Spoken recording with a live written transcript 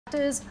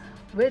is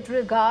with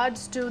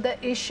regards to the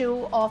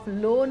issue of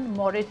loan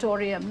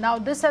moratorium. Now,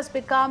 this has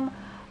become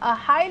a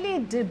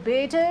highly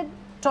debated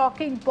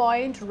talking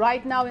point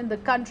right now in the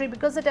country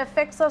because it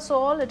affects us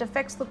all. It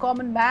affects the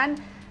common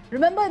man.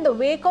 Remember, in the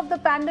wake of the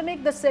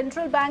pandemic, the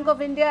Central Bank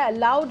of India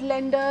allowed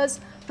lenders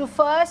to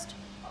first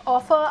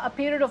offer a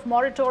period of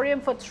moratorium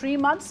for 3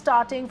 months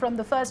starting from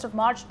the 1st of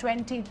March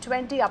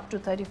 2020 up to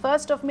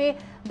 31st of May.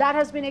 That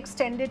has been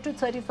extended to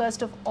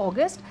 31st of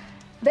August.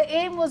 The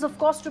aim was, of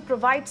course, to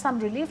provide some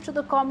relief to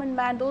the common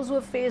man, those who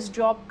have faced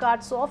job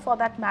cuts or, for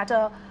that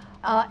matter,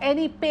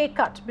 any pay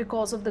cut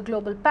because of the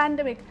global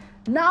pandemic.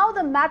 Now,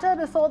 the matter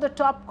before the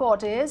top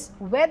court is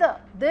whether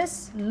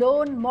this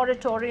loan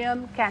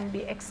moratorium can be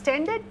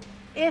extended.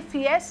 If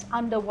yes,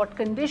 under what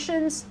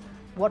conditions?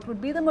 What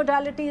would be the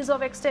modalities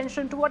of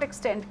extension? To what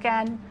extent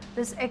can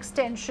this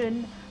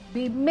extension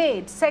be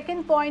made?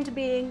 Second point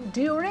being,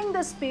 during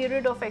this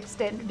period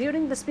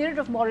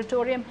of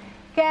moratorium,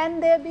 can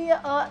there be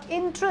an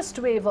interest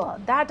waiver?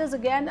 That is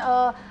again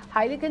a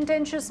highly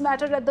contentious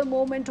matter at the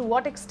moment. To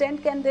what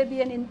extent can there be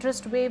an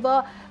interest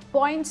waiver?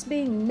 Points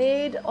being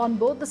made on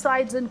both the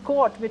sides in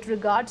court with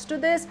regards to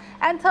this.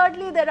 And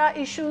thirdly, there are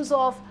issues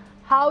of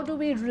how do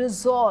we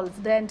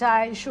resolve the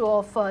entire issue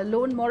of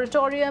loan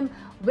moratorium,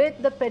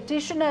 with the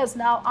petitioners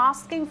now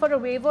asking for a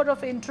waiver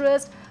of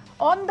interest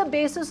on the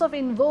basis of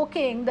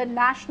invoking the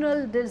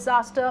National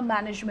Disaster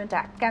Management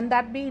Act. Can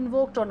that be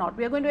invoked or not?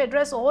 We are going to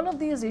address all of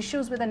these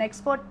issues with an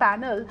expert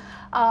panel.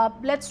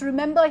 Let's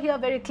remember here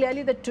very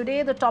clearly that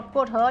today the top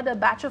court heard a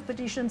batch of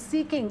petitions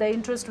seeking the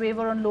interest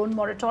waiver on loan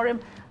moratorium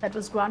that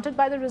was granted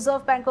by the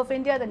Reserve Bank of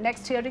India. The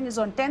next hearing is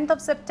on 10th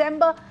of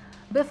September.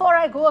 Before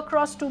I go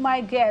across to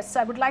my guests,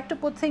 I would like to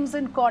put things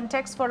in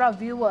context for our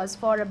viewers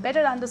for a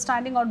better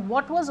understanding on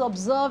what was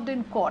observed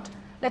in court.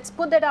 Let's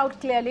put that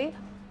out clearly.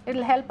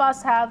 It'll help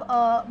us have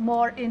a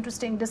more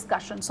interesting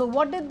discussion. So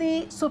what did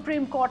the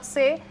Supreme Court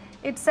say?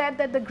 It said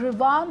that the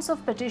grievance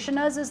of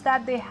petitioners is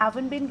that they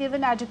haven't been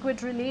given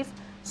adequate relief.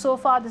 So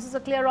far, this is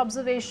a clear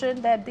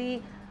observation that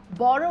the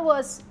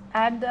borrowers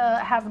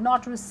have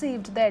not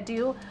received their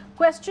due.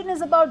 Question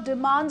is about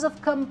demands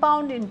of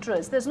compound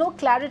interest. There's no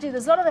clarity.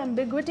 There's a lot of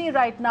ambiguity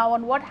right now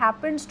on what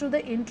happens to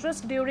the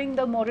interest during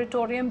the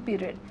moratorium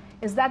period.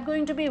 Is that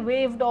going to be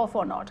waived off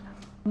or not?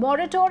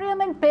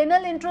 Moratorium and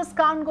penal interest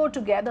can't go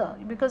together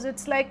because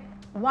it's like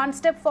one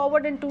step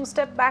forward and two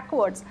steps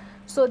backwards.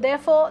 So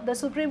therefore, the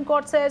Supreme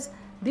Court says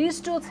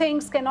these two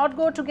things cannot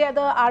go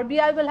together.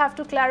 RBI will have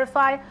to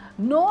clarify.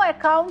 No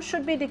account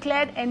should be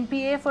declared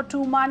NPA for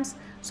 2 months.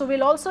 So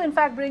we'll also, in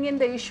fact, bring in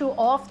the issue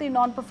of the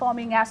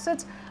non-performing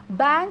assets.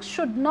 Banks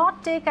should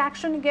not take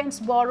action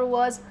against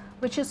borrowers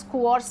which is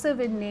coercive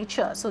in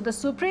nature. So the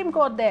Supreme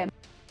Court there,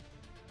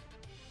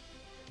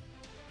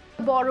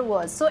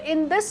 borrowers. So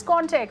in this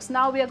context,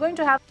 now we are going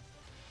to have,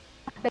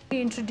 let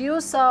me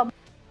introduce Pathak,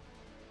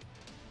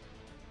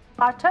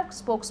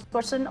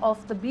 spokesperson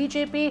of the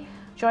BJP.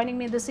 Joining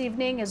me this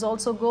evening is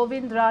also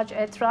Govind Raj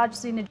Ethraj,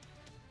 senior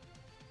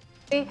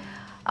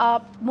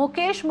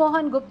Mukesh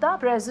Mohan Gupta,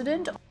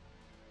 president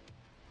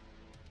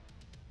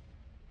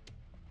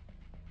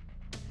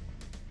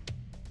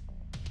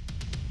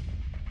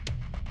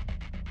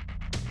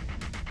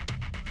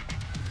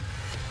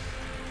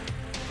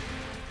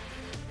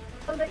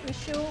on the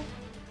issue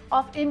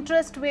of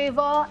interest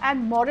waiver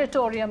and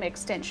moratorium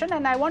extension.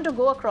 And I want to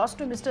go across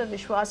to Mr.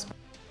 Vishwas.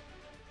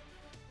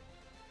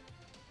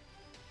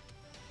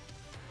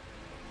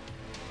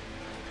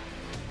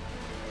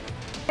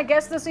 My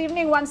guest this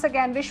evening once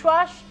again,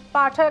 Vishwas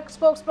Pathak,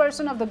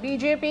 spokesperson of the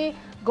BJP,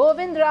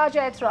 Govind Raj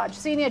Ethraj,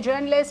 senior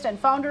journalist and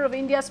founder of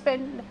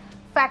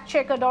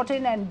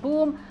IndiaSpend.factchecker.in and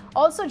Boom.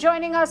 Also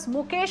joining us,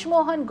 Mukesh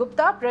Mohan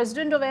Gupta,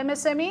 president of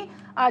MSME,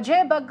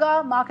 Ajay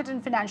Bagga, market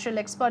and financial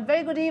expert.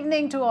 Very good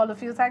evening to all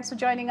of you. Thanks for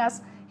joining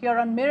us here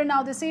on Mirror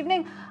Now this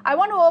evening. I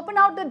want to open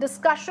out the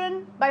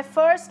discussion by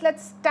first,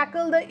 let's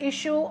tackle the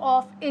issue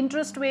of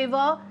interest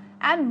waiver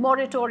and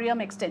moratorium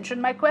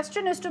extension. My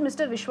question is to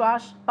Mr.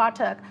 Vishwas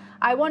Pathak.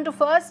 I want to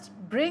first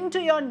bring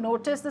to your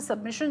notice the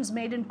submissions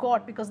made in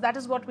court, because that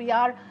is what we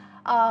are,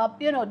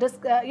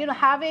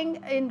 having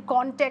in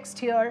context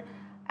here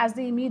as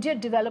the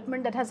immediate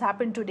development that has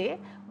happened today,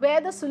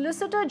 where the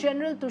Solicitor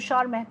General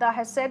Tushar Mehta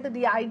has said that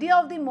the idea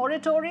of the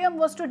moratorium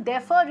was to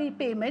defer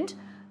repayment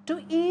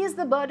to ease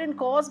the burden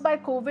caused by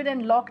COVID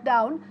and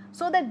lockdown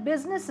so that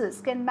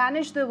businesses can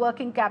manage their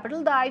working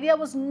capital. The idea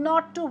was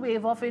not to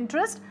waive off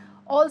interest.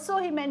 Also,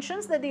 he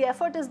mentions that the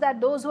effort is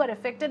that those who are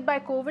affected by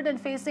COVID and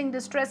facing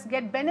distress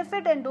get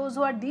benefit, and those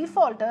who are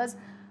defaulters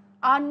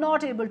are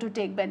not able to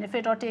take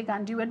benefit or take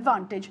undue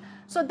advantage.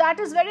 So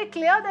that is very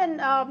clear then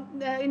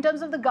in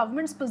terms of the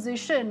government's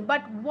position.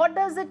 But what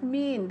does it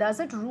mean? Does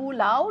it rule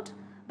out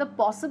the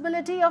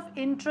possibility of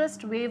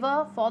interest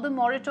waiver for the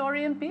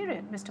moratorium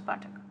period, Mr.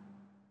 Pathak?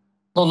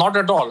 No, not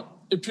at all.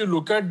 If you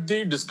look at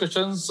the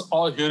discussions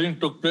or hearing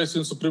took place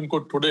in Supreme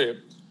Court today,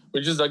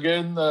 which is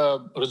again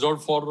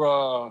reserved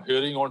for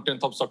hearing on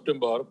 10th of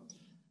September,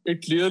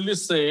 it clearly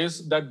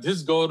says that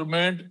this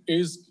government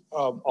is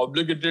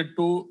obligated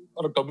to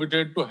or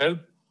committed to help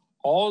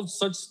all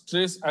such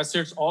stress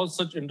assets, all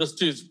such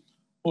industries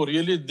who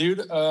really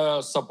need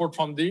support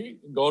from the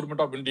government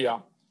of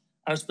India,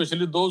 and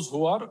especially those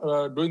who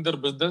are doing their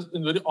business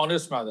in very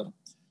honest manner.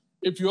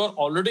 If you are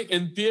already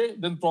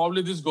NPA, then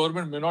probably this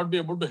government may not be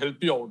able to help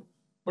you out.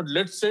 But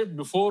let's say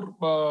before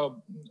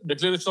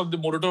declaration of the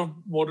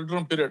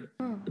moratorium period,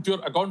 if your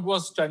account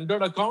was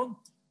standard account,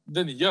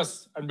 then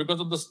yes, and because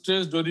of the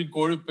stress during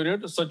COVID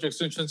period, such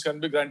extensions can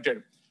be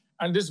granted.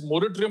 And this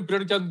moratorium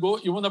period can go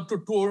even up to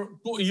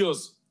two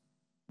years.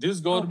 This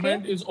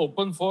government is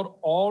open for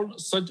all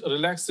such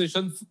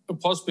relaxation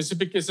for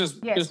specific cases,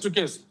 case to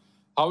case.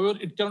 However,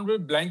 it cannot be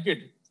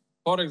blanket.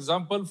 For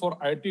example, for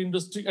IT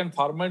industry and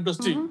pharma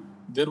industry,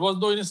 there was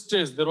no any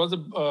stress. There was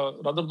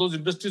rather those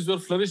industries were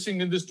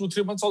flourishing in these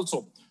 2-3 months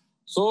also.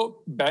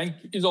 So bank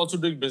is also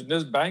doing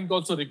business. Bank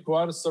also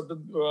requires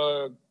certain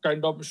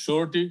kind of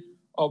surety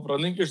of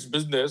running its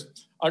business.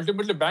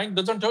 Ultimately, bank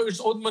doesn't have its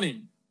own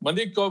money.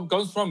 Money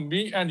comes from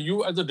me and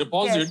you as a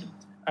deposit,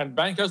 and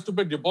bank has to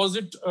pay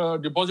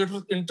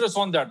depositor interest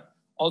on that.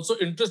 Also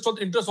interest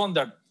on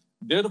that.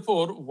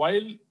 Therefore,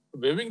 while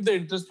waiving the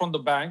interest from the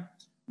bank,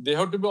 they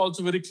have to be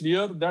also very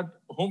clear that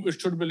whom it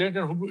should be lent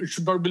and whom it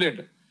should not be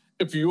lent.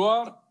 If you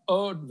are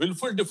a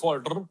willful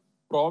defaulter,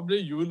 probably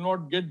you will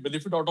not get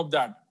benefit out of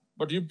that.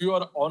 But if you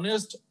are an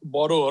honest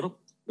borrower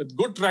with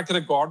good track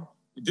record,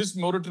 this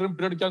moratorium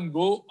period can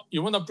go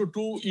even up to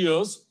 2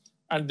 years,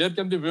 and there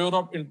can be waiver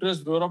of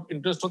interest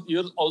on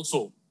years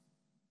also.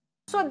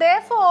 So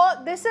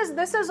therefore, this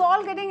is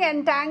all getting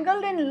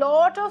entangled in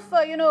lot of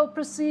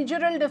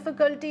procedural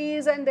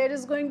difficulties, and there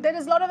is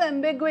a lot of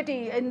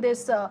ambiguity in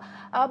this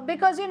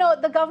because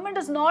the government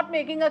is not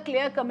making a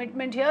clear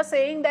commitment here,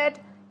 saying that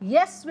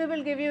yes, we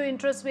will give you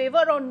interest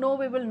waiver, or no,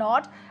 we will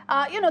not.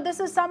 This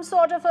is some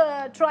sort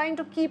of trying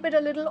to keep it a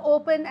little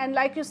open, and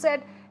like you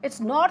said, it's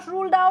not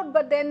ruled out,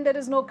 but then there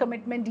is no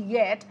commitment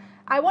yet.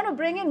 I want to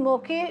bring in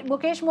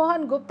Mukesh,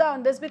 Mohan, Gupta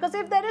on this, because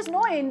if there is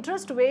no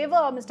interest waiver,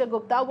 Mr.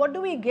 Gupta, what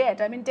do we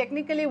get? I mean,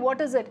 technically, what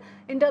is it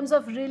in terms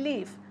of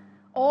relief?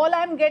 All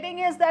I'm getting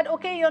is that,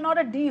 okay, you're not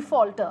a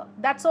defaulter.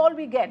 That's all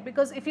we get.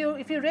 Because if you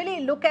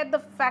really look at the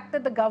fact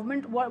that the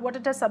government, what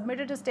it has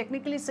submitted is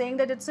technically saying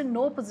that it's in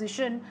no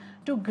position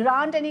to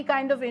grant any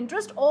kind of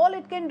interest. All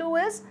it can do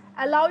is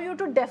allow you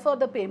to defer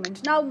the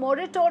payment. Now,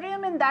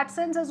 moratorium in that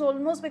sense has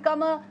almost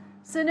become a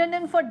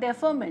synonym for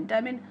deferment.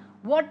 I mean,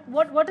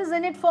 what is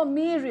in it for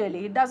me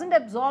really? It doesn't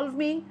absolve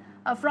me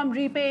from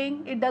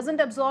repaying. It doesn't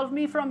absolve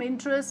me from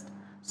interest.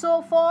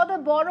 So for the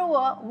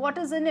borrower, what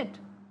is in it?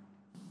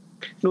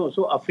 No,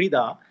 so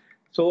Afrida,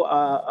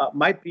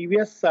 my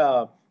previous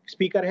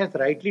speaker has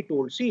rightly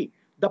told, see,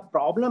 the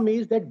problem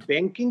is that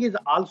banking is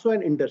also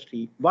an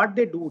industry. What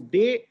they do,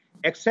 they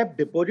accept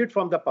deposit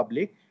from the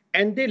public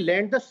and they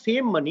lend the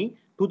same money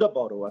to the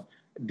borrower.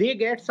 They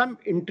get some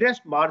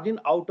interest margin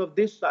out of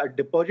this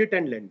deposit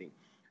and lending.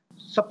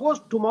 Suppose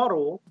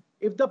tomorrow,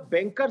 if the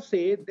banker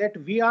say that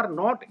we are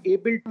not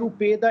able to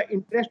pay the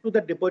interest to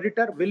the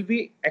depositor, will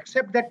we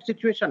accept that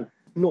situation?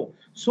 No.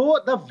 So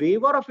the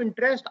waiver of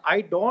interest,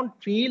 I don't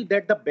feel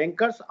that the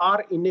bankers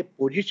are in a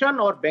position,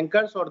 or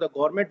bankers or the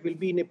government will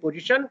be in a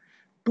position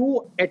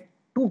to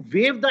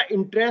waive the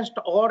interest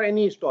or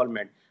any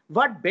installment.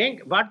 What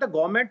the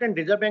government and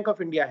Reserve Bank of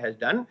India has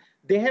done,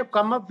 they have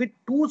come up with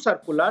 2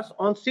 circulars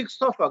on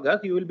 6th of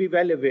August, you will be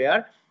well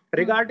aware,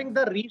 regarding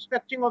the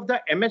restructuring of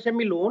the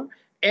MSME loan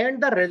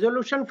and the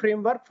resolution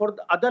framework for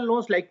the other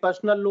loans like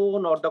personal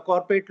loan or the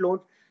corporate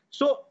loans.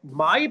 So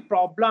my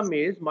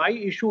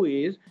issue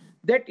is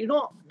that,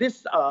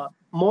 this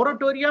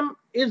moratorium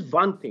is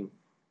one thing,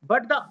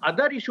 but the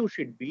other issue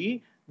should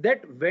be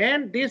that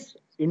when this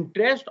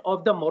interest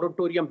of the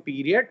moratorium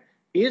period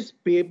is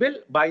payable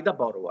by the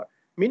borrower,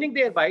 meaning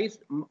thereby,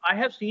 I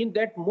have seen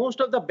that most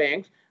of the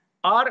banks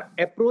are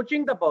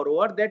approaching the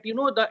borrower that,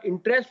 the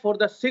interest for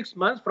the 6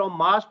 months from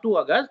March to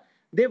August,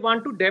 they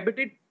want to debit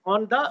it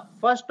on the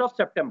 1st of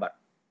September.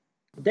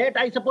 That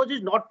I suppose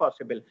is not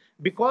possible,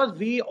 because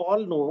we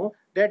all know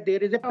that there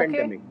is a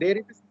pandemic. There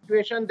is a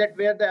situation that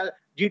where the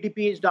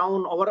GDP is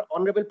down. Our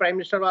Honorable Prime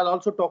Minister was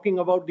also talking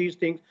about these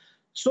things.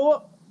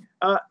 So,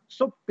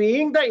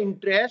 paying the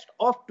interest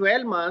of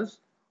 12 months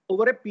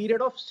over a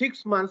period of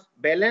 6 months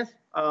balance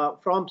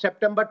from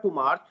September to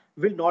March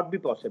will not be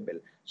possible.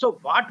 So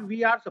what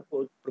we are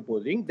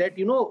proposing that,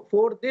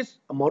 for this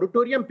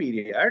moratorium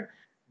period,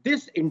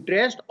 this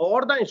interest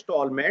or the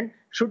installment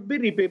should be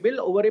repayable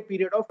over a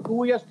period of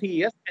 2 years, 3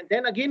 years, and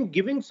then again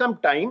giving some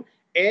time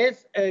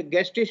as a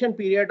gestation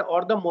period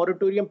or the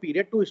moratorium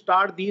period to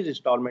start these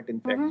installment. In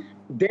fact,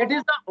 that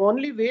is the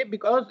only way,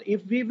 because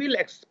if we will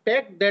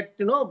expect that,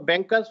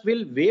 bankers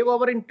will waive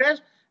our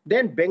interest,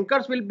 then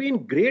bankers will be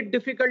in great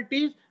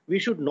difficulties. We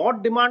should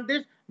not demand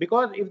this,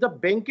 because if the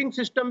banking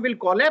system will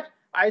collapse,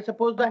 I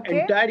suppose the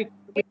entire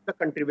economy of the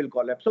country will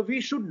collapse. So we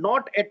should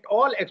not at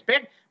all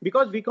expect,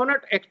 because we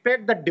cannot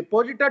expect the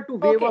depositor to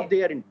waive off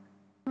their interest.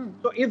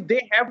 So if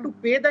they have to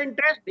pay the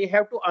interest, they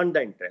have to earn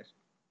the interest.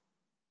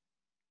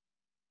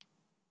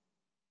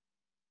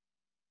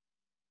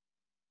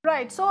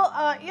 Right. So,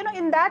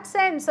 in that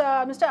sense,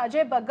 Mr.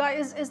 Ajay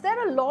Bagga, is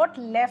there a lot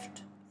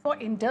left for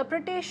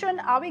interpretation?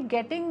 Are we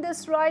getting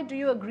this right? Do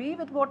you agree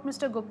with what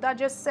Mr. Gupta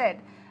just said?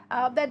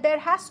 That there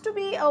has to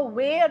be a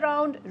way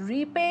around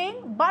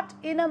repaying, but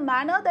in a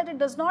manner that it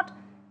does not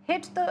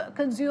hit the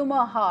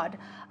consumer hard.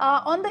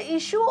 On the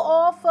issue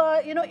of,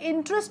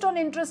 interest on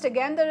interest,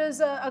 again, there is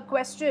a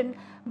question,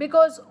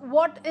 because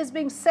what is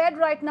being said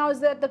right now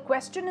is that the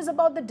question is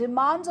about the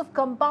demands of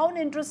compound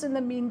interest in the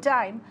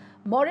meantime.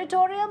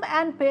 Moratorium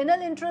and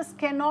penal interest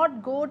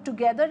cannot go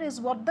together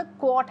is what the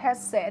court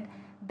has said.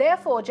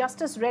 Therefore,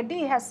 Justice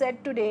Reddy has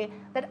said today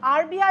that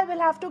RBI will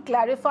have to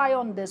clarify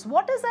on this.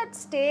 What is at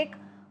stake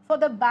for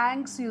the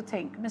banks, you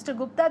think? Mr.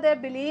 Gupta there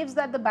believes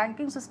that the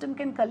banking system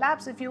can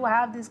collapse if you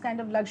have these kind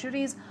of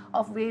luxuries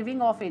of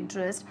waiving of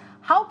interest.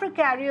 How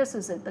precarious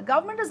is it? The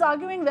government is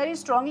arguing very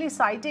strongly,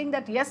 citing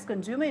that yes,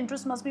 consumer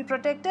interest must be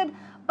protected,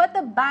 but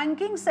the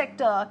banking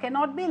sector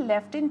cannot be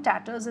left in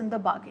tatters in the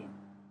bargain.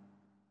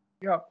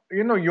 Yeah,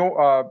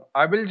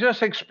 I will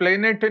just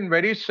explain it in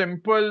very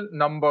simple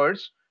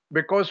numbers,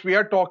 because we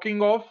are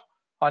talking of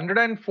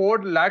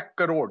 104 lakh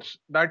crores.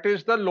 That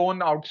is the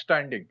loan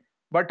outstanding.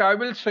 But I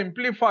will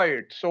simplify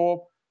it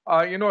so,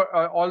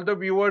 all the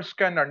viewers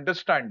can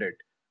understand it.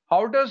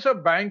 How does a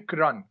bank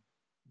run?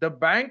 The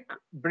bank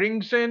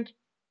brings in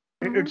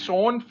its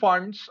own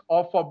funds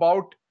of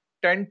about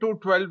 10 to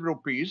 12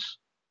 rupees.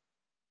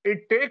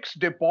 It takes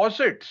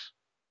deposits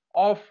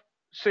of,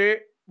 say,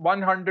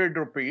 100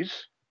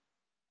 rupees.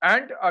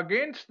 And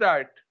against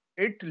that,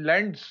 it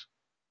lends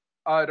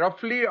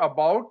roughly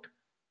about,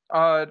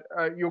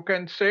 you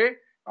can say,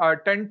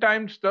 10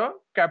 times the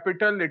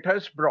capital it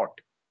has brought.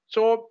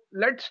 So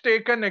let's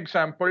take an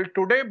example.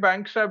 Today,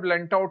 banks have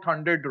lent out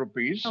 100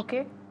 rupees.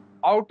 Okay.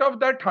 Out of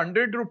that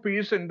 100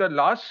 rupees in the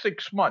last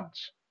 6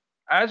 months,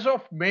 as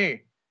of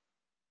May,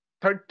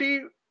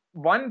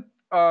 31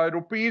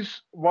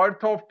 rupees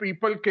worth of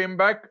people came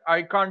back,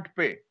 I can't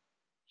pay.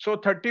 So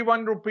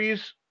 31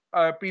 rupees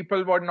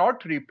people were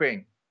not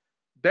repaying.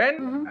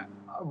 Then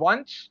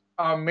once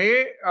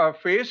May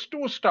phase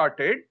 2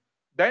 started,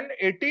 then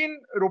 18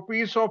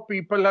 rupees of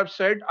people have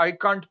said, I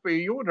can't pay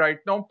you right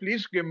now,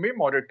 please give me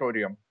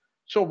moratorium.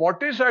 So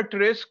what is at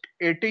risk?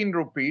 18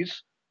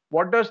 rupees.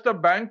 What does the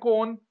bank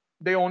own?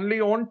 They only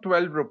own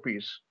 12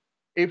 rupees.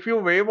 If you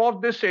waive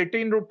off this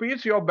 18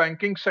 rupees, your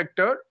banking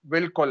sector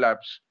will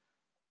collapse.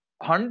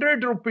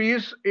 100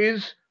 rupees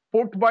is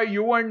put by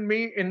you and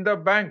me in the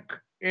bank,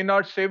 in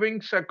our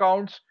savings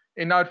accounts,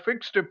 in our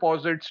fixed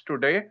deposits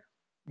today.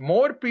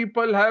 More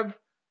people have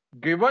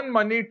given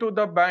money to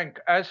the bank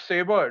as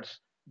savers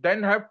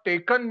than have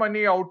taken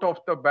money out of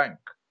the bank.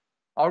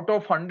 Out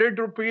of 100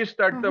 rupees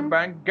that the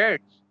bank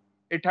gets,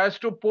 it has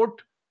to put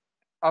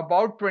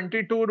about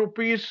 22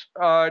 rupees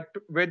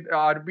with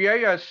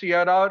RBI as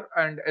CRR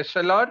and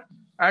SLR,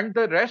 and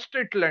the rest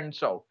it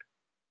lends out.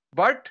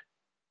 But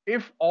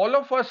if all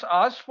of us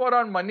ask for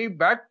our money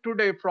back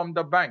today from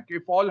the bank,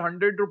 if all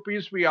 100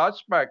 rupees we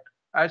ask back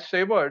as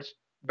savers,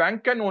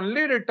 bank can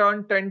only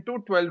return 10 to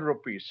 12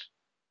 rupees.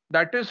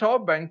 That is how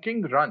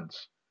banking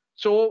runs.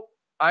 So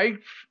I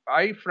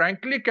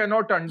frankly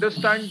cannot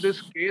understand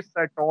this case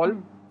at all.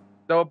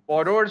 The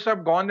borrowers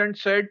have gone and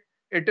said,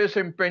 it is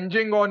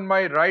impinging on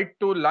my right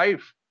to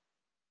life.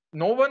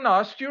 No one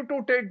asked you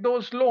to take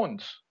those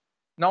loans.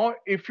 Now,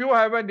 if you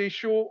have an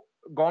issue,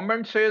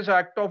 government says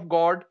act of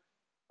God,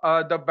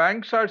 the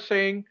banks are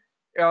saying,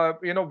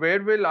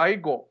 where will I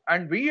go?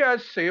 And we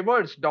as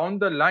savers down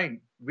the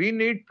line, we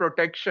need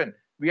protection.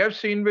 We have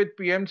seen with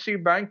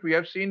PMC Bank, we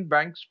have seen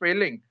banks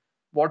failing.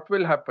 What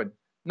will happen?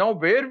 Now,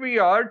 where we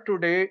are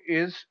today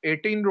is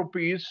 18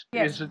 rupees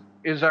is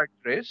at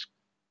risk.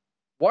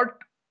 What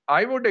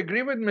I would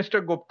agree with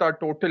Mr. Gupta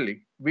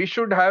totally. We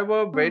should have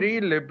a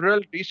very liberal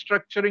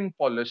restructuring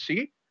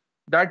policy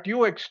that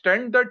you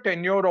extend the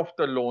tenure of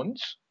the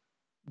loans,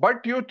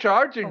 but you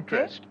charge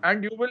interest,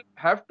 and you will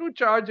have to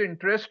charge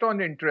interest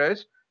on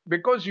interest,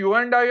 because you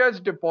and I as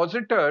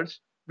depositors,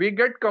 we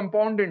get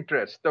compound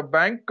interest. The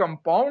bank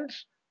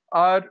compounds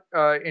our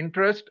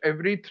interest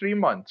every 3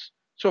 months.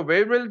 So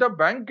where will the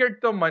bank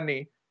get the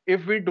money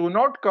if we do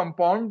not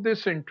compound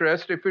this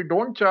interest, if we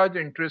don't charge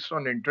interest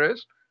on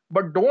interest,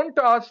 but don't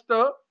ask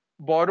the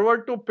borrower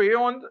to pay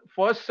on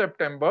 1st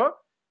September,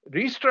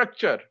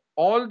 restructure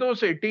all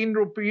those 18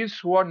 rupees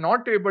who are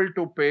not able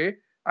to pay.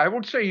 I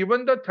would say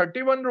even the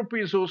 31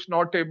 rupees who's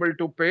not able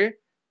to pay,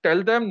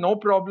 tell them no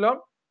problem,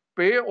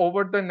 pay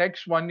over the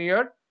next 1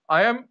 year.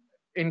 I am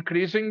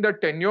increasing the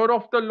tenure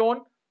of the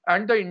loan,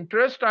 and the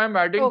interest I am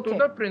adding to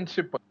the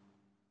principal.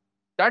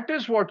 That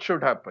is what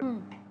should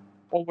happen.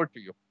 Over to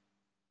you.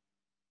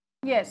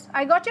 Yes,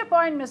 I got your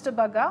point, Mr.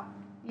 Bagga.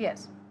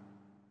 Yes.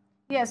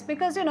 Yes,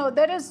 because,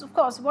 there is, of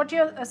course, what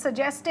you're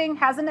suggesting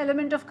has an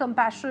element of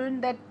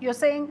compassion, that you're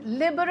saying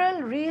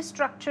liberal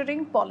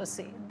restructuring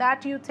policy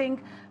that you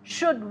think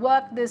should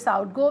work this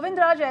out.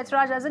 Govindraj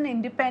Aitraj, as an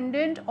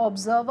independent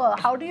observer,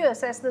 how do you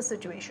assess the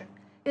situation?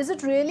 Is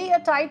it really a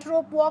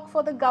tightrope walk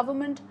for the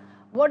government?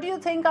 What do you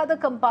think are the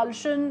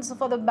compulsions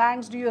for the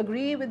banks? Do you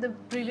agree with the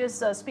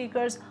previous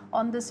speakers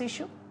on this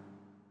issue?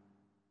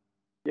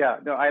 Yeah,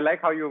 no, I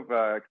like how you've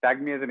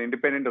tagged me as an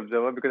independent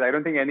observer, because I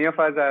don't think any of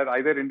us are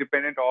either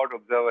independent or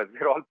observers.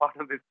 We're all part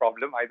of this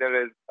problem,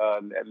 either as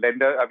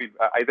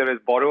either as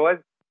borrowers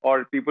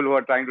or people who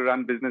are trying to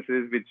run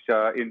businesses, which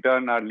in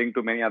turn are linked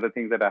to many other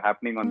things that are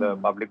happening on the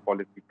public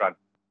policy front.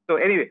 So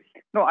anyway,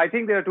 no, I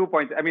think there are 2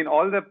 points. I mean,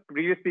 all the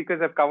previous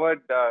speakers have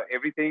covered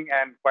everything,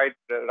 and quite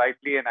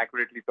rightly and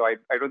accurately. So I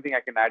don't think I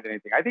can add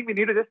anything. I think we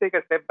need to just take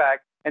a step back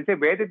and say,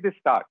 where did this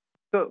start?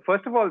 So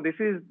first of all, this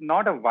is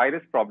not a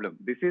virus problem.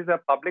 This is a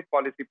public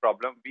policy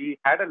problem. We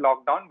had a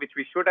lockdown, which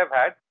we should have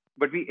had,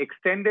 but we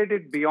extended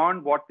it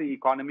beyond what the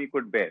economy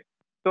could bear.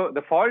 So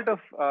the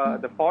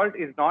fault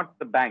is not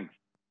the banks.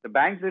 The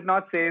banks did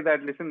not say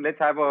that, listen, let's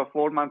have a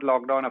 4-month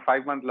lockdown, a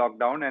 5-month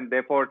lockdown, and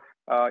therefore,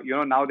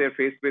 now they're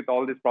faced with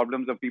all these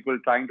problems of people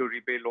trying to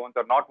repay loans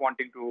or not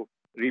wanting to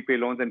repay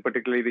loans, and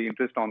particularly the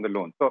interest on the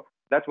loan. So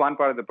that's one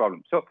part of the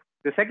problem. So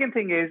the second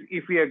thing is,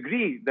 if we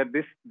agree that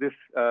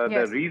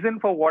the reason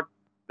for what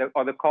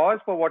the cause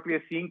for what we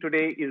are seeing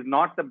today is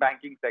not the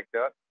banking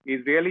sector, is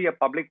really a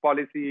public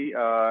policy,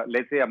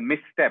 let's say a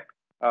misstep,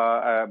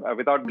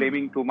 without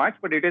blaming too much,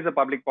 but it is a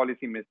public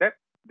policy misstep,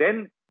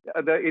 then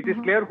it is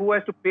clear who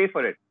has to pay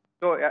for it.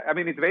 So, I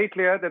mean, it's very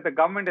clear that the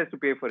government has to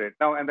pay for it.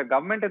 Now, and the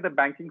government and the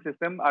banking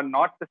system are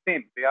not the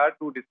same. They are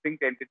two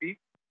distinct entities,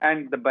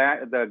 and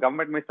the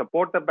government may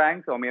support the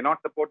banks or may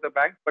not support the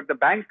banks, but the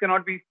banks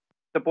cannot be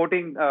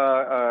supporting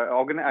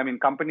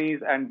companies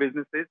and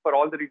businesses for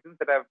all the reasons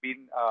that have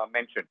been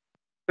mentioned.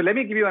 So let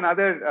me give you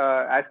another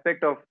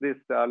aspect of this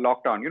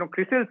lockdown.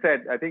 CRISIL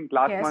said, I think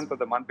last month or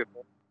the month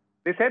before,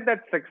 they said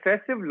that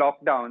successive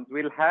lockdowns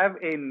will have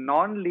a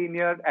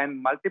non-linear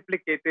and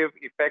multiplicative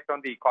effect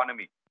on the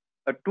economy.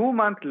 A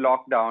 2-month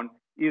lockdown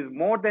is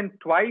more than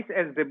twice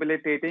as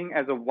debilitating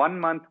as a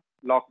 1-month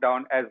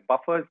lockdown, as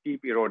buffers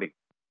keep eroding.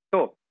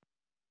 So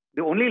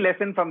the only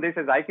lesson from this,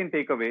 as I can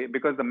take away,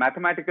 because the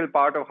mathematical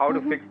part of how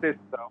to fix this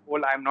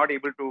whole, I'm not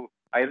able to,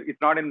 it's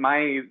not in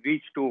my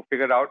reach to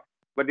figure out.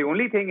 But the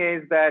only thing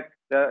is that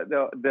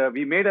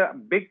we made a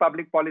big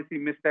public policy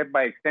misstep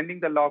by extending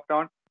the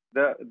lockdown.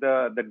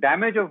 The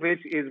damage of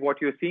which is what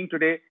you're seeing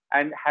today,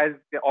 and has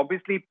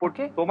obviously put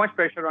so much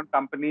pressure on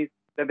companies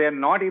that they're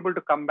not able to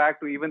come back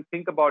to even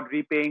think about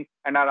repaying,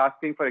 and are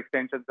asking for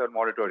extensions or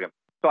moratorium.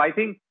 So I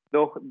think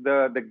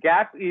the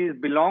gap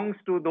belongs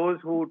to those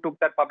who took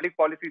that public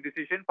policy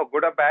decision, for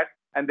good or bad,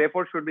 and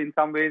therefore should in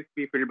some ways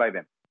be filled by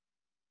them.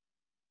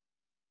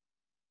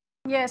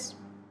 Yes.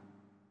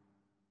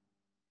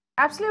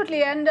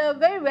 Absolutely, and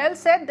very well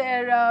said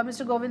there,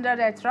 Mr. Govindra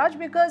Raitraj,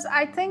 because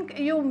I think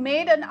you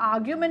made an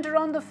argument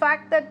around the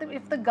fact that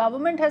if the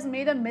government has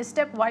made a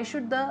misstep, why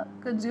should the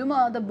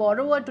consumer, the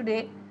borrower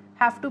today,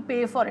 have to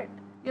pay for it?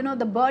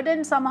 The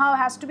burden somehow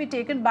has to be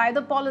taken by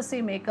the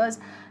policymakers.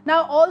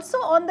 Now, also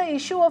on the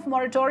issue of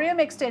moratorium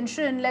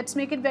extension, let's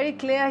make it very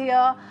clear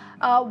here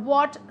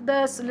what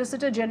the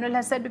Solicitor General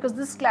has said, because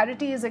this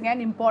clarity is again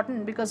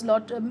important, because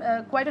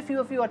quite a few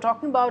of you are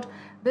talking about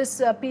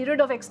this period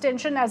of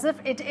extension as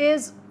if it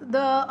is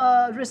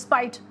the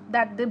respite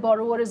that the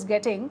borrower is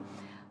getting.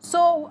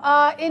 So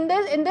in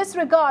this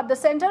regard, the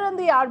Centre and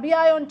the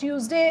RBI on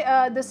Tuesday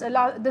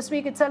this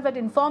week itself had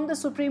informed the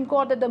Supreme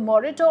Court that the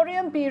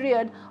moratorium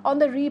period on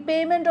the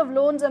repayment of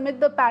loans amid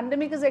the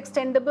pandemic is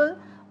extendable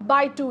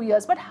by 2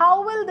 years. But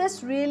how will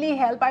this really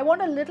help? I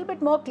want a little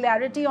bit more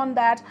clarity on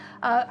that.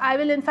 I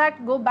will in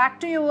fact go back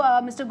to you,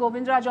 Mr.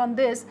 Govindraj, on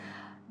this,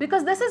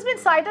 because this has been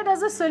cited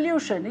as a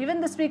solution.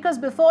 Even the speakers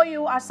before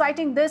you are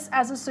citing this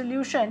as a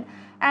solution.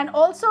 And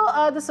also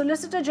the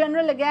Solicitor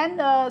General,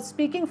 again,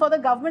 speaking for the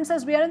government,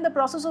 says we are in the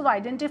process of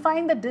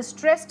identifying the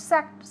distressed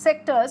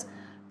sectors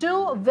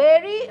to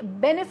vary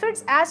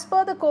benefits as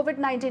per the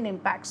COVID-19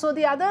 impact. So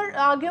the other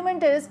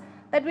argument is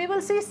that we will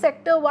see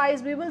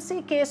sector-wise, we will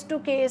see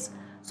case-to-case.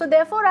 So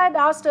therefore, I had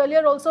asked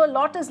earlier also, a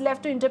lot is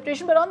left to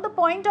interpretation. But on the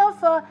point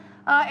of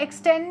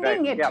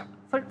extending it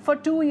for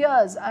 2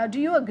 years, do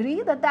you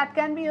agree that that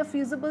can be a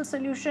feasible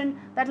solution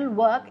that will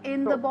work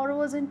in the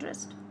borrower's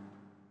interest?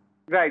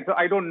 Right. So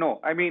I don't know.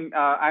 I mean,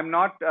 I'm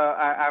not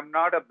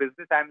a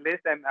business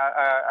analyst, and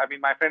I mean,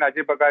 my friend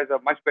Ajay Baga is a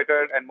much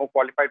better and more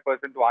qualified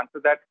person to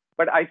answer that.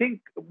 But I think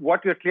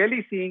what you're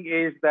clearly seeing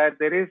is that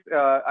there is,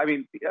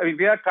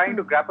 we are trying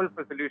to grapple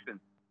for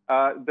solutions.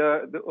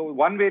 The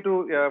one way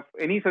to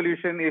any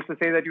solution is to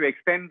say that you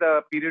extend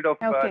the period of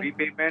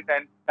repayment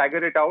and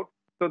stagger it out,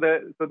 so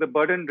the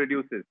burden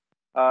reduces.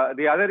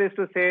 The other is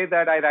to say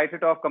that I write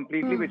it off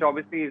completely, which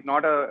obviously is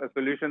not a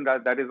solution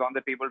that is on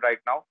the table right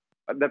now.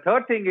 The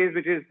third thing is,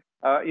 which is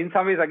in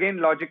some ways again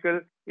logical,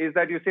 is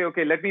that you say,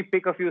 okay, let me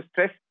pick a few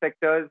stressed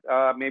sectors,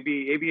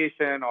 maybe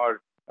aviation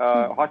or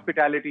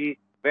hospitality,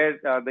 where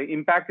the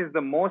impact is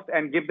the most,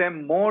 and give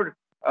them more,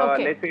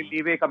 let's say,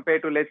 leeway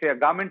compared to, let's say, a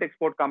garment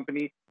export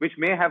company, which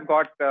may have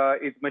got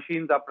its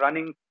machines up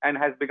running and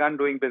has begun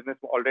doing business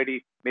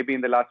already, maybe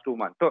in the last 2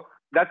 months. So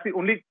that's the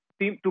only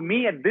thing to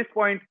me at this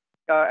point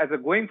as a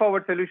going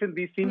forward solution.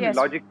 These seem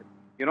logical.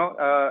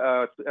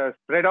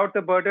 Spread out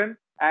the burden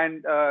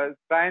and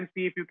try and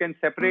see if you can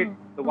separate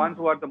the ones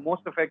who are the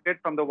most affected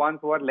from the ones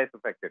who are less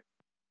affected.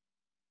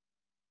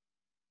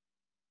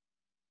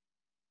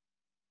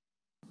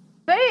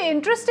 Very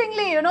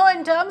interestingly,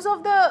 in terms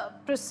of the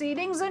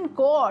proceedings in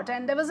court,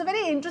 and there was a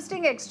very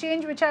interesting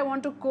exchange which I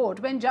want to quote.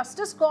 When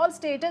Justice Kaul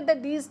stated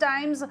that these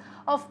times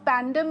of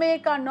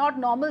pandemic are not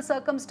normal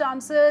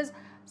circumstances,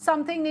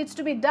 something needs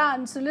to be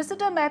done,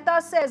 Solicitor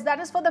Mehta says that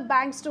is for the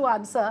banks to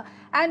answer.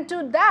 And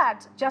to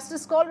that,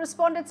 Justice Kaul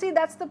responded, see,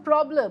 that's the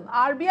problem.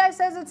 RBI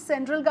says it's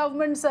central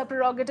government's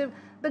prerogative.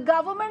 The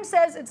government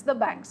says it's the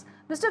banks.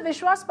 Mr.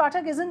 Vishwas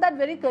Pathak, isn't that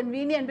very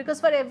convenient?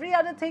 Because for every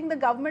other thing, the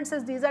government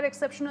says these are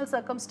exceptional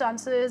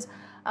circumstances.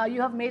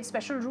 You have made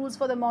special rules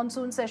for the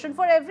monsoon session.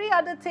 For every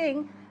other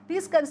thing,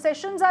 these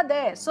concessions are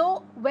there.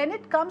 So when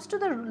it comes to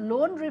the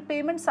loan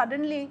repayment,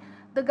 suddenly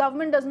the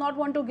government does not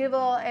want to give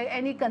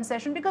any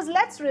concession. Because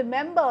let's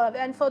remember,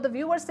 and for the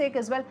viewer's sake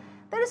as well,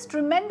 there is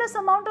tremendous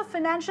amount of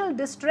financial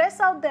distress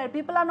out there.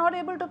 People are not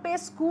able to pay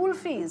school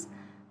fees.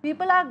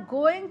 People are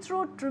going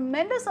through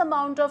tremendous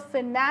amount of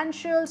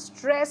financial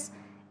stress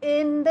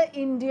in the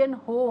Indian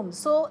home.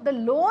 So the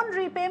loan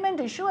repayment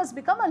issue has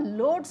become a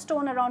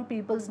lodestone around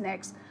people's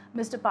necks.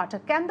 Mr.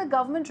 Pathak, can the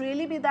government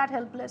really be that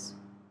helpless?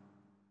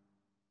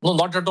 No,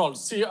 not at all.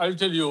 See, I'll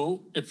tell you,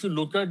 if you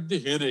look at the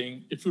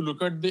hearing, if you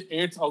look at the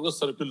 8th August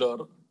circular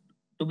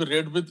to be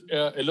read with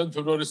 11th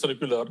February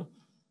circular,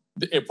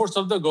 the efforts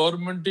of the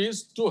government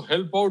is to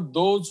help out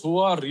those who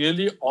are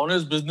really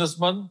honest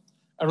businessmen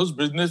and whose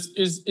business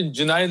is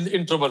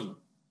in trouble.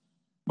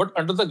 But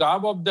under the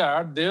garb of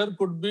that, there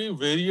could be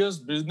various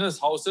business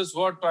houses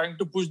who are trying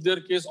to push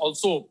their case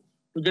also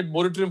to get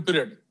moratorium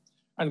period.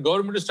 And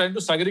government is trying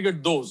to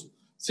segregate those.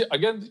 See,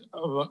 again,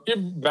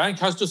 if bank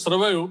has to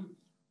survive,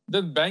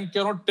 then bank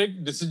cannot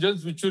take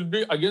decisions which will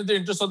be against the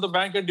interest of the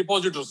bank and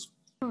depositors.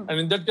 And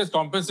in that case,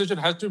 compensation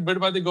has to be made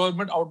by the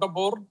government out of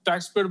our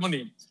taxpayer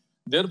money.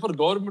 Therefore,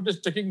 government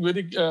is taking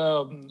very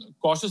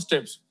cautious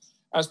steps.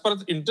 As far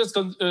as interest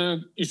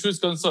issue is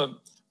concerned,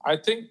 I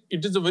think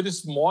it is a very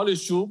small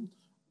issue.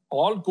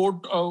 All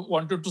court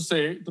wanted to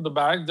say to the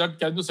bank that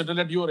can you settle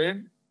at your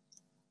end?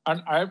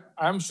 And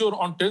I'm sure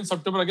on 10th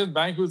September, again,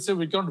 bank will say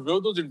we cannot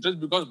waive those interests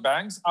because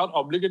banks are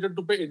obligated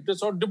to pay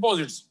interest on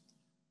deposits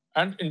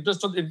and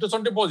interest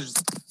on deposits.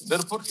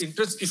 Therefore,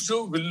 interest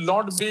issue will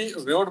not be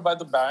waived by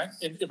the bank.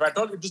 If at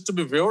all it is to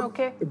be waived,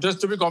 it has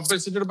to be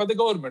compensated by the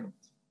government.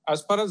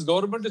 As far as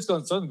government is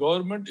concerned,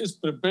 government is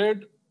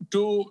prepared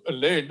to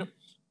lend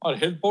or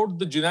help out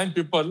the genuine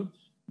people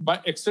by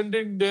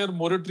extending their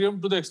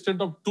moratorium to the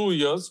extent of 2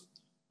 years,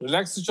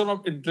 relaxation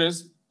of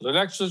interest,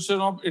 relaxation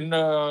of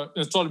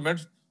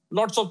installments,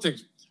 lots of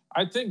things.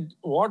 I think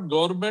what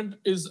government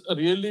is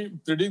really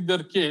pleading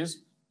their case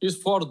is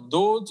for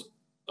those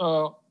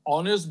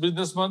honest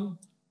businessmen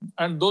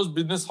and those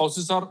business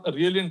houses are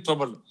really in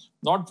trouble,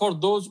 not for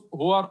those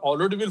who are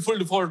already willful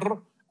defaulter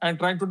and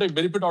trying to take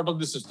benefit out of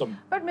the system.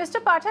 But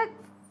Mr. Pathak,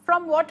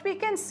 from what we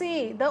can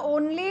see, the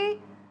only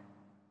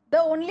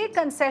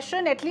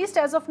concession, at least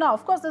as of now,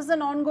 of course, this is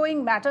an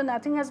ongoing matter.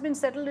 Nothing has been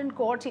settled in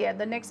court yet.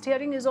 The next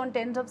hearing is on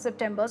 10th of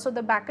September. So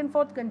the back and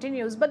forth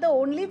continues. But the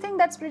only thing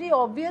that's pretty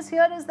obvious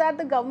here is that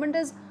the government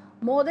is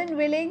more than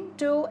willing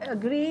to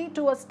agree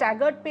to a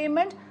staggered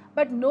payment,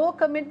 but no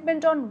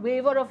commitment on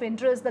waiver of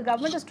interest. The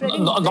government is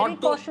treading very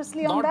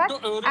cautiously on that.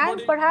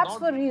 And perhaps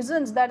for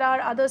reasons that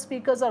our other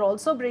speakers are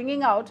also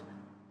bringing out.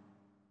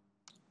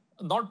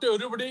 Not to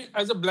everybody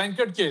as a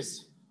blanket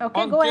case.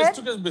 Okay, on go ahead.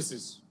 Case-to-case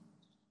basis.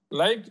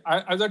 Like,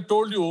 as I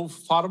told you,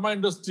 pharma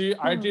industry,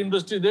 IT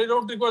industry, they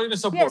don't require any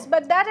support. Yes,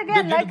 but that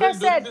again, like I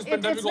said,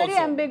 it's very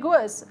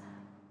ambiguous.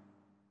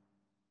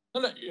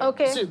 No,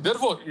 see,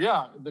 therefore,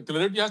 yeah, the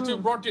clarity has to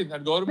be brought in.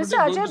 And government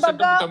Mr. is going to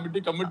set up a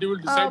committee. Committee will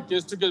decide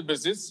case-to-case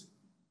basis.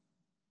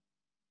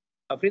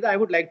 Afrida, I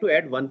would like to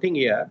add one thing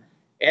here.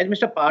 As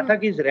Mr.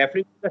 Pathak is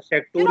referring to the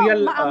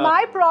sectorial...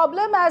 my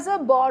problem as a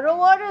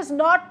borrower is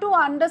not to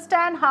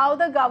understand how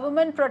the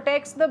government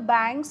protects the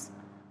banks.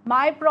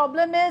 My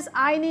problem is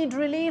I need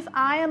relief.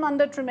 I am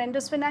under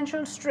tremendous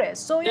financial stress.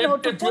 So,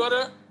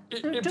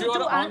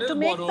 to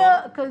make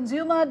the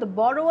consumer, the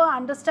borrower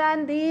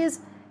understand these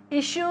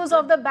issues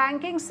of the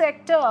banking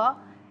sector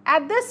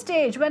at this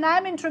stage, when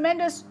I'm in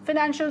tremendous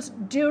financial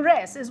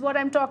duress, is what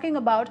I'm talking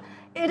about.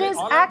 It is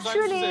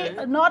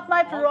actually not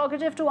my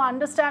prerogative to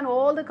understand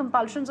all the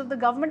compulsions of the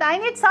government. I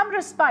need some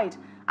respite.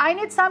 I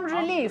need some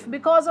relief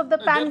because of the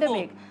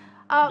pandemic.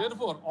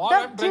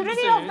 The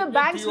tyranny of the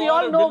banks, we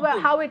all know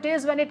how it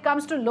is when it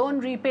comes to loan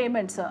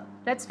repayment, sir.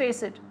 Let's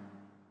face it.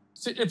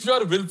 See, if you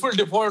are a willful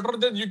defaulter,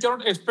 then you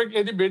cannot expect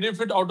any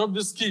benefit out of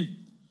this scheme.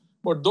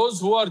 But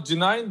those who are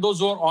genuine, those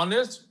who are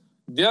honest,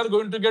 they are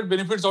going to get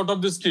benefits out of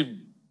this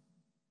scheme.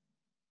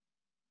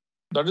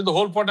 That is the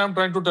whole point I'm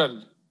trying to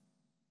tell.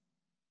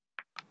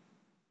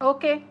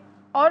 Okay.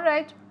 All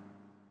right.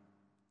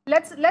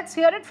 Let's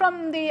hear it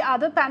from the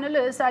other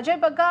panelists. Ajay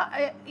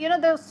Bagga,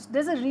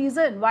 there's a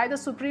reason why the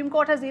Supreme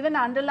Court has even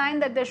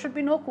underlined that there should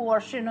be no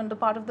coercion on the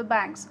part of the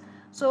banks.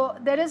 So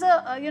there is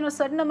a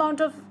certain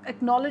amount of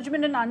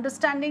acknowledgement and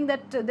understanding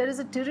that there is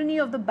a tyranny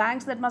of the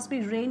banks that must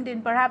be reined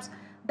in. Perhaps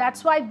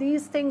that's why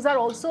these things are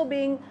also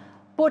being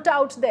put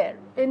out there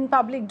in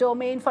public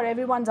domain for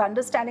everyone's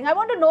understanding. I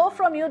want to know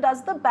from you,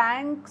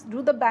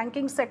 do the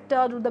banking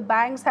sector, do the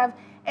banks have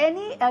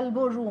any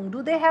elbow room?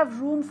 Do they have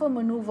room for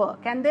maneuver?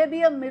 Can there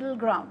be a middle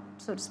ground,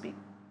 so to speak?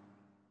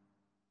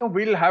 No,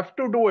 we'll have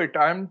to do it.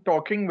 I'm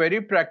talking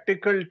very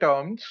practical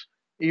terms.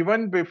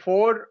 Even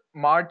before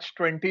March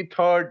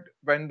 23rd,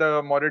 when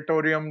the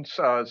moratoriums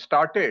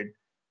started,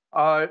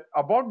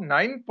 about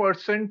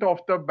 9% of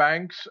the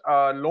bank's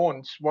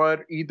loans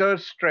were either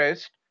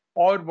stressed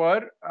or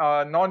were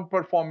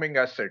non-performing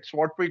assets,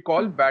 what we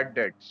call bad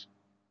debts.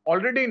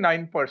 Already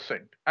 9%.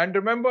 And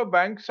remember,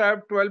 banks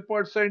have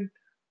 12%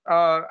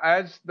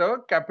 as the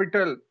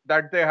capital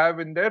that they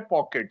have in their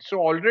pocket. So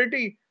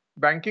already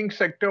banking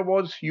sector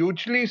was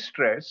hugely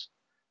stressed.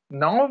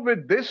 Now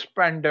with this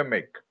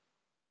pandemic,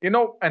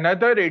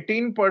 another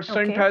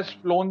 18% has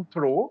flown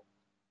through,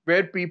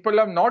 where people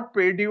have not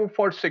paid you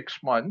for 6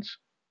 months.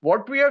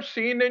 What we have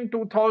seen in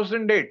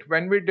 2008,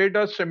 when we did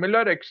a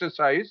similar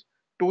exercise,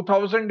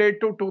 2008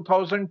 to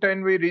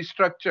 2010, we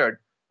restructured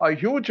a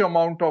huge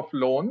amount of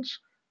loans.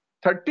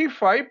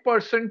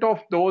 35% of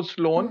those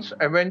loans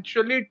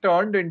eventually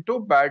turned into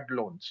bad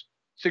loans.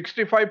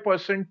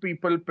 65%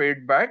 people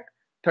paid back,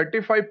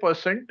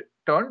 35%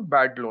 turned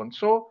bad loans.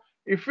 So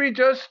if we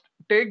just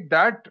take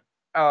that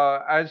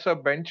as a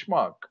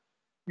benchmark,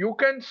 you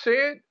can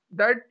say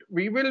that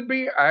we will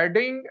be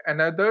adding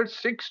another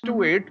 6 to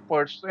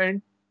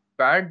 8%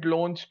 bad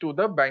loans to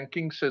the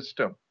banking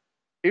system.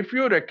 If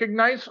you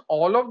recognize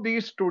all of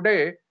these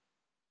today,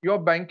 your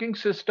banking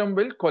system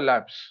will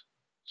collapse.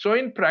 So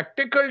in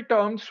practical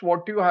terms,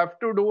 what you have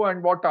to do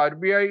and what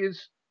RBI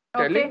is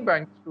telling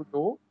banks to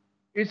do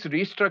is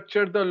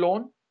restructure the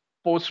loan,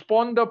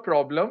 postpone the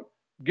problem,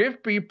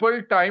 give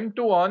people time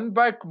to earn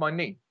back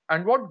money.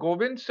 And what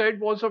Govind said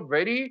was a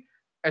very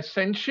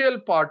essential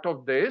part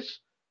of this,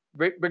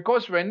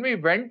 because when we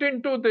went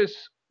into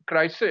this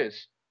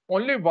crisis,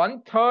 only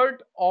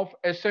 1/3 of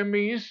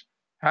SMEs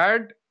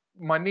had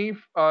money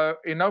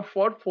enough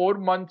for 4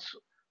 months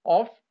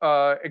of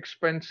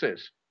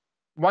expenses.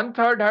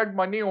 1/3 had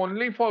money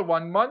only for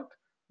 1 month,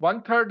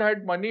 1/3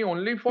 had money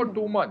only for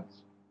 2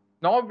 months.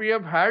 Now we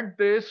have had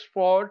this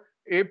for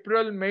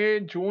April,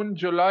 May, June,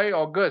 July,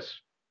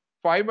 August.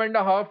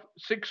 5.5,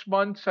 6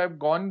 months have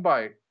gone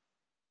by.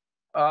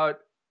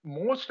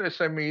 Most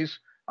SMEs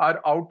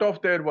are out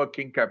of their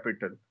working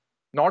capital.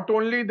 Not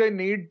only they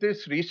need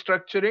this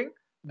restructuring,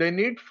 they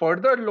need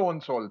further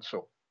loans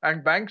also.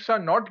 And banks are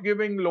not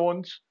giving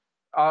loans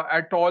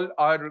at all.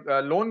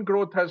 Our loan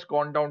growth has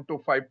gone down to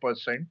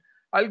 5%.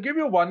 I'll give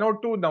you 1 or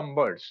 2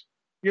 numbers.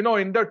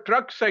 In the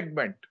truck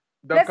segment,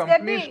 the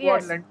companies who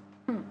are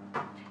lending.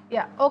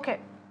 Yeah, okay.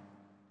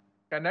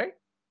 Can I?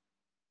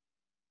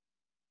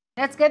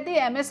 Let's get the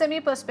MSME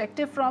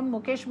perspective from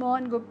Mukesh,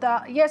 Mohan,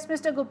 Gupta. Yes,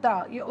 Mr. Gupta,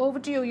 over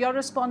to you, your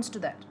response to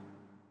that.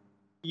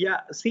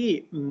 Yeah,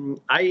 see,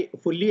 I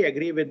fully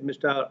agree with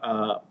Mr.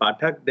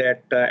 Pathak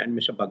that and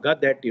Mr.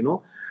 Bhagat that,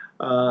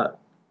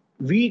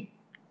 we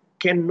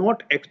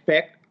cannot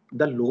expect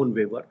the loan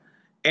waiver.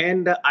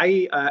 And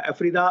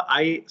Afrida,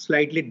 I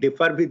slightly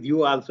differ with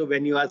you also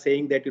when you are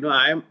saying that,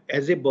 I am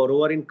as a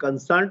borrower in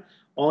concerned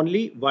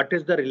only what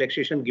is the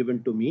relaxation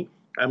given to me.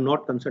 I'm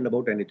not concerned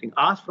about anything.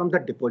 Ask from the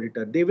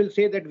depositor. They will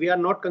say that we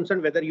are not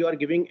concerned whether you are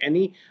giving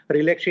any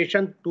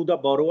relaxation to the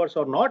borrowers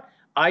or not.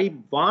 I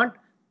want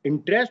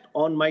interest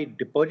on my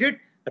deposit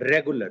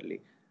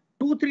regularly.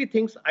 2-3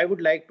 things I would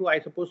like to, I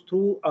suppose,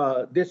 through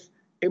this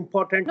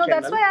important channel. No,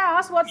 that's why I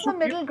asked what's the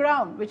middle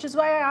ground, which is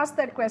why I asked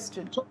that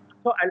question. So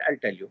I'll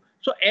tell you.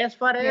 So as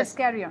far as yes,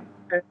 carry on.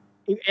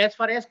 As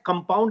far as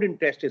compound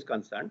interest is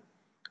concerned,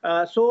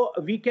 so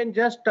we can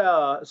just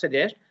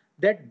suggest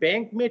that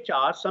bank may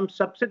charge some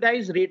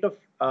subsidized rate of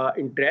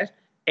interest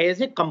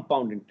as a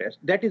compound interest.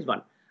 That is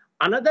one.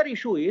 Another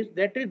issue is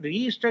that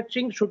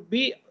restructuring should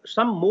be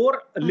some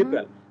more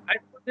liberal. I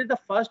think this is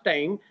the first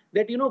time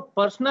that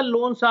personal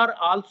loans are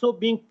also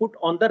being put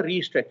on the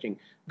restructuring.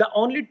 The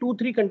only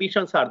 2-3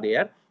 conditions are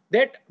there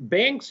that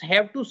banks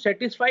have to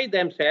satisfy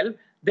themselves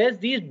that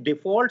these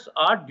defaults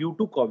are due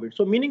to COVID.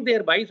 So meaning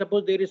thereby,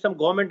 suppose there is some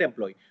government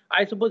employee,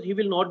 I suppose he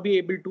will not be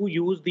able to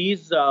use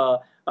these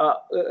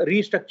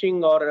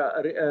restructuring or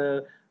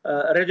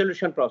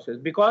resolution process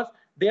because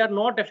they are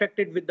not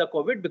affected with the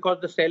COVID because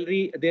the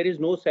salary, there is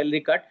no salary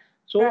cut.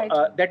 So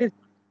that is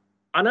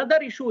another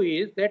issue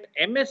is that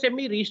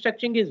MSME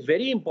restructuring is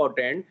very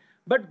important,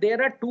 but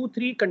there are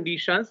 2-3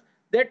 conditions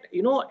that,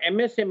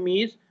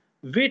 MSMEs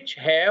which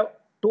have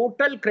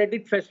total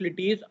credit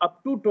facilities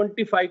up to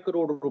 25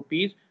 crore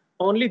rupees,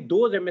 only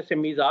those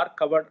MSMEs are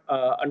covered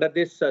under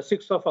this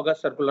 6th of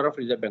August circular of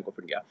Reserve Bank of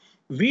India.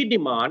 We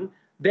demand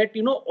that,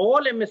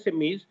 all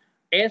MSMEs,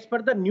 as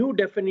per the new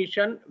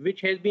definition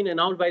which has been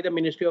announced by the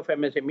Ministry of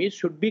MSMEs,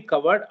 should be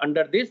covered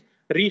under this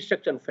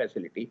restructuring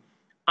facility.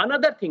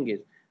 Another thing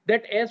is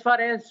that as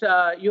far as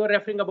you are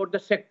referring about the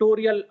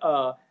sectorial,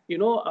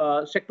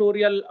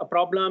 sectorial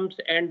problems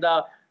and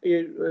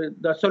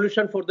the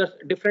solution for the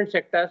different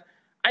sectors,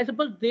 I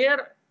suppose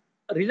there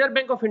Reserve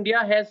Bank of India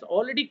has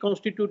already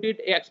constituted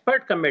an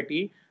expert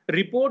committee,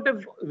 report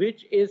of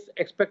which is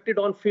expected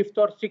on 5th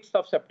or 6th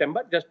of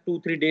September. Just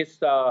 2-3 days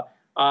are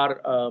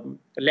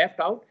left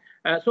out.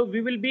 So we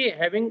will be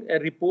having a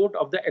report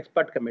of the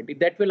expert committee.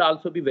 That will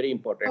also be very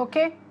important.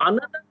 Okay.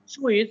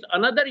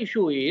 Another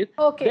issue is.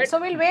 Okay,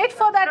 so we'll wait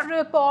for that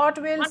report.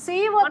 We'll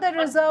see what the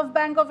Reserve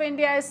Bank of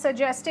India is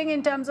suggesting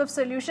in terms of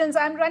solutions.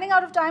 I'm running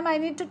out of time. I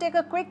need to take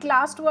a quick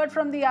last word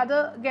from the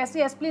other guest.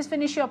 Yes, please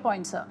finish your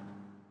point, sir.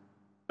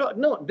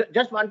 No,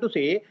 just want to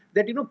say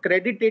that,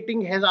 credit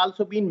rating has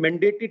also been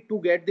mandated to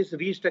get this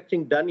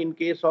restructuring done in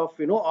case of,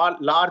 all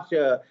large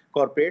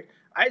corporate.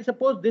 I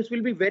suppose this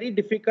will be very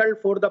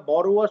difficult for the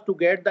borrowers to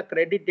get the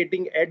credit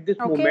rating at this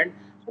moment.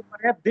 So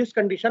perhaps this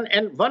condition.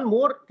 And one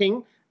more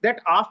thing, that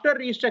after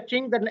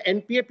restructuring, the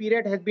NPA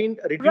period has been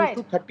reduced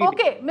to 30 days.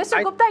 Okay,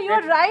 Mr. Gupta, you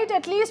are right,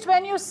 at least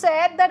when you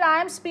said that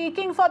I am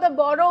speaking for the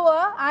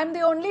borrower. I am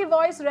the only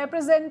voice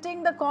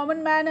representing the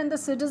common man and the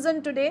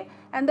citizen today,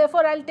 and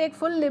therefore I'll take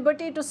full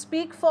liberty to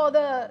speak for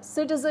the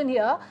citizen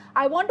here.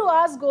 I want to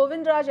ask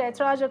Govindraj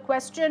Aitraj a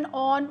question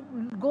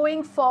on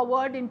going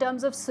forward in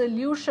terms of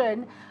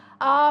solution.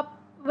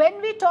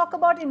 When we talk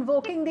about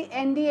invoking the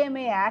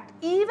NDMA Act,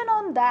 even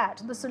on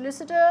that, the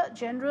Solicitor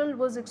General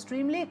was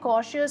extremely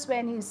cautious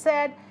when he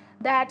said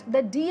that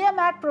the DM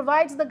Act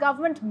provides the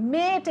government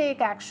may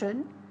take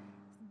action,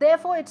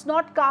 therefore it's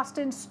not cast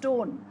in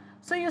stone.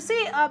 So you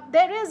see,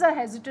 there is a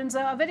hesitance,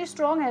 a very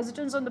strong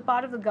hesitance on the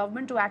part of the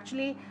government to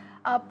actually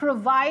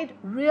provide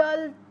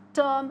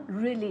real-term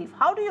relief.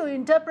 How do you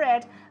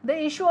interpret the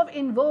issue of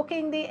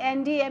invoking the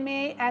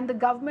NDMA and the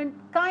government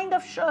kind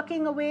of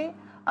shirking away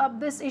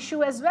this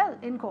issue as well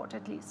in court,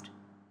 at least?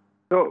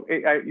 So,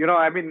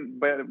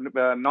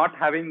 not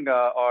having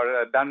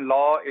or done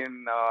law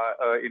in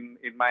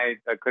my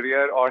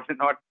career, or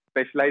not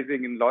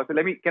specializing in law. So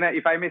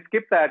if I may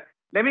skip that,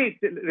 let me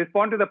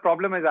respond to the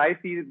problem as I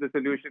see the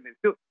solution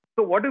is.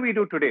 So what do we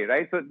do today,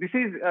 right? So this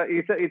is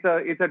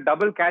it's a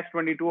double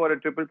catch-22 or a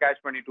triple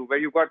catch-22, where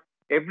you've got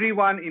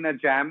everyone in a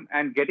jam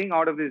and getting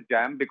out of this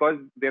jam because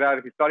there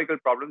are historical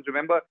problems.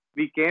 Remember,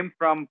 we came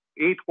from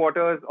 8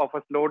 quarters of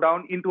a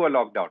slowdown into a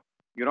lockdown.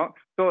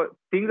 So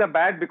things are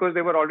bad because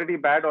they were already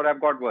bad or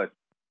have got worse.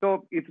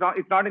 So it's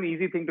not an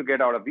easy thing to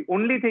get out of. The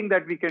only thing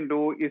that we can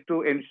do is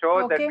to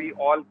ensure that we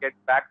all get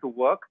back to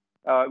work.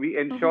 We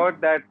ensure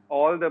that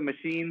all the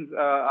machines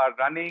are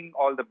running,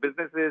 all the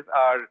businesses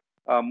are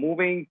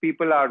moving,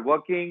 people are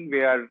working,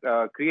 we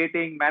are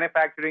creating,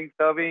 manufacturing,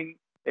 serving,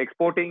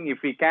 exporting if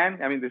we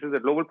can. I mean, this is a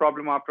global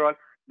problem after all.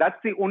 That's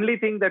the only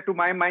thing that to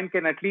my mind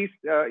can at least,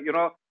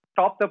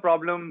 stop the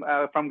problem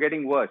from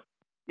getting worse.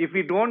 If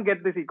we don't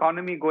get this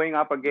economy going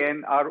up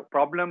again, our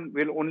problem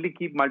will only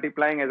keep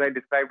multiplying, as I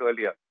described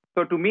earlier.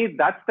 So to me,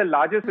 that's the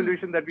larger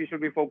solution that we should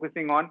be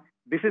focusing on.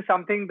 This is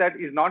something that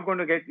is not going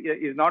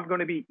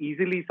to be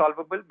easily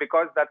solvable,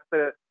 because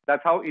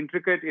that's how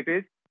intricate it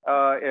is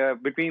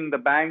between the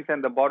banks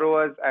and the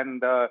borrowers and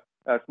the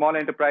small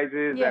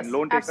enterprises and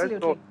loan takers.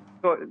 Absolutely.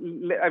 So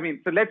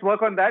let's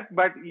work on that.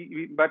 But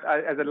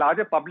as a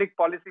larger public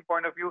policy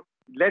point of view,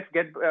 let's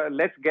get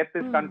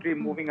this country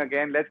moving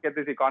again. Let's get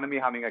this economy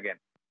humming again.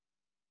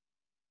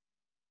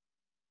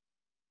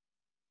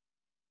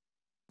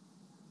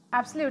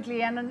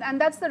 Absolutely,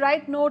 and that's the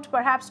right note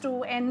perhaps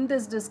to end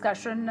this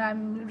discussion.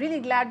 I'm really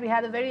glad we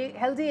had a very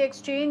healthy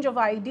exchange of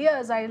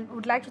ideas. I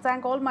would like to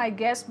thank all my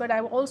guests, but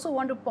I also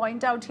want to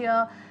point out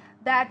here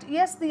that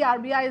yes, the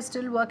RBI is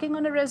still working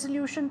on a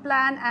resolution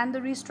plan and the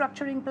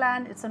restructuring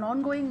plan. It's an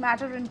ongoing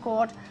matter in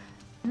court.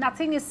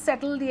 Nothing is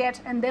settled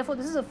yet, and therefore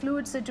this is a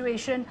fluid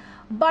situation.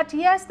 But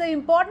yes, the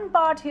important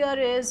part here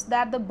is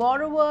that the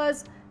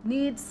borrowers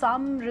need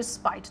some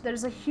respite. There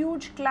is a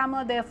huge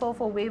clamor therefore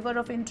for waiver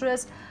of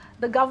interest.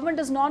 The government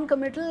is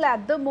non-committal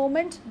at the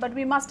moment, but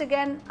we must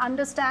again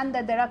understand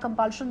that there are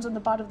compulsions on the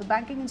part of the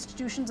banking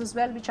institutions as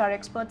well, which our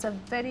experts have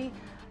very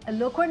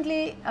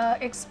eloquently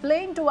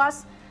explained to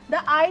us.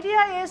 The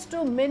idea is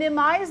to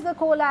minimize the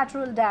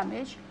collateral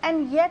damage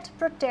and yet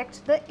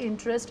protect the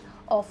interest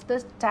of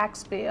the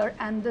taxpayer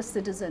and the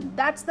citizen.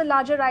 That's the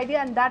larger idea,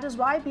 and that is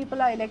why people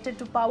are elected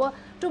to power,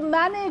 to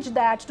manage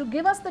that, to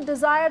give us the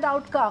desired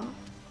outcome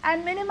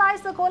and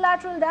minimize the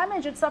collateral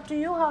damage. It's up to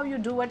you how you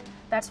do it.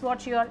 That's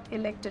what you're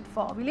elected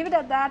for. We leave it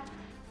at that.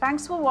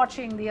 Thanks for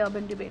watching the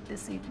Urban Debate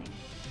this evening.